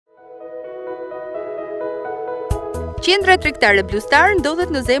Qendra tregtare Blue Star ndodhet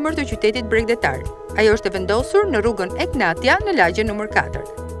në zemër të qytetit bregdetar. Ajo është e vendosur në rrugën Eknatia në lagjen nr. 4.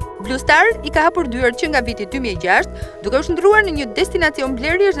 Blue Star i ka hapur dyert që nga viti 2006, duke u shndruar në një destinacion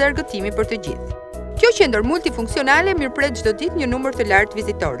blerjesh dhe argëtimi për të gjithë. Kjo qendër multifunksionale mirëpret çdo ditë një numër të lartë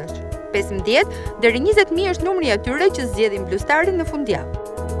vizitorësh. 15 deri 20.000 është numri atyre që zgjedhin Blue Starin në fundjavë.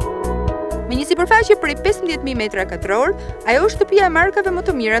 Me një sipërfaqe prej 15.000 metra katror, ajo është shtëpia e markave më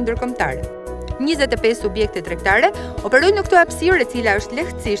të mira ndërkombëtare. 25 subjekte tregtare operojnë në këtë hapësirë e cila është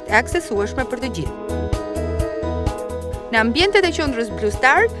lehtësisht e aksesueshme për të gjithë. Në ambientet e qendrës Blue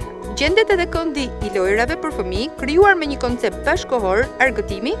Star, gjendet edhe këndi i lojrave për fëmijë, krijuar me një koncept bashkëkohor,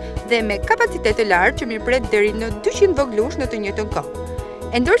 argëtimi dhe me kapacitet të lartë që mirëpret deri në 200 voglush në të njëjtën kohë.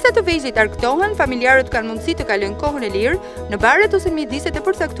 E ndërsa të vegjëlit argëtohen, familjarët kanë mundësi të kalojnë kohën e lirë në baret ose mjediset e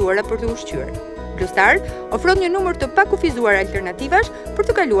përcaktuara për të ushqyer. Blue Star ofron një numër të pakufizuar alternativash për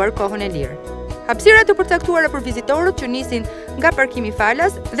të kaluar kohën e lirë. Hapësirat të përcaktuara për vizitorët që nisin nga parkimi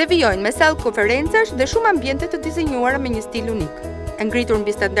falas dhe vijojnë me sallë konferencash dhe shumë ambiente të dizenjuara me një stil unik. E ngritur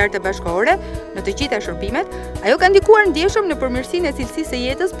mbi standarde bashkëkohore në të gjitha shërbimet, ajo ka ndikuar ndjeshëm në përmirësinë e cilësisë së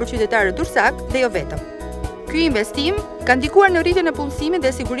jetës për qytetarët durrësak dhe jo vetëm. Ky investim ka ndikuar në rritjen e punësimit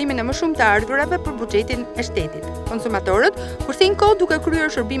dhe sigurimin e më shumë të ardhurave për buxhetin e shtetit. Konsumatorët kursin kohë duke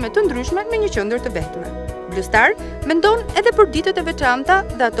kryer shërbime të ndryshme me një qendër të vetme. Blue Star mendon edhe për ditët e veçanta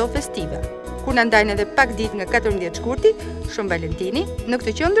dhe ato festive. Kur na ndajnë edhe pak ditë nga 14 shkurti, Shën Valentini, në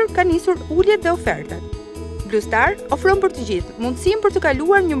këtë qendër ka nisur uljet dhe ofertat. Blue Star ofron për të gjithë mundësinë për të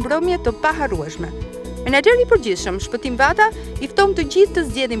kaluar një mbrëmje të paharrueshme. Menaxheri i përgjithshëm Shpëtim Vata i fton të gjithë të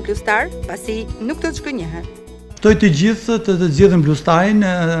zgjedhin Blue Star, pasi nuk të shkënjehen. Ftoj të gjithë të zgjedhin Blue Starin,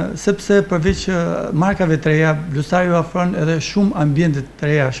 sepse përveç markave të reja, Blue Star ju ofron edhe shumë ambiente të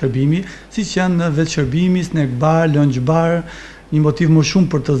reja shërbimi, siç janë vetë shërbimi, snack bar, lunch bar, një motiv më shumë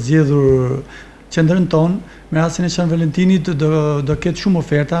për të zgjedhur qendrën tonë. Me rastin e Shën Valentinit do ketë shumë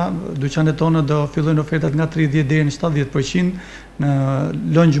oferta, dyqanet tona do fillojnë ofertat nga 30 deri në 70%, në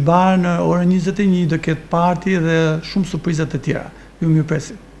lunch bar në orën 21 do ketë party dhe shumë surprizat të tjera. Ju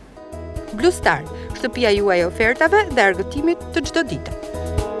mirëpresim. Blue Star, shtëpia juaj e ofertave dhe argëtimit të çdo dite.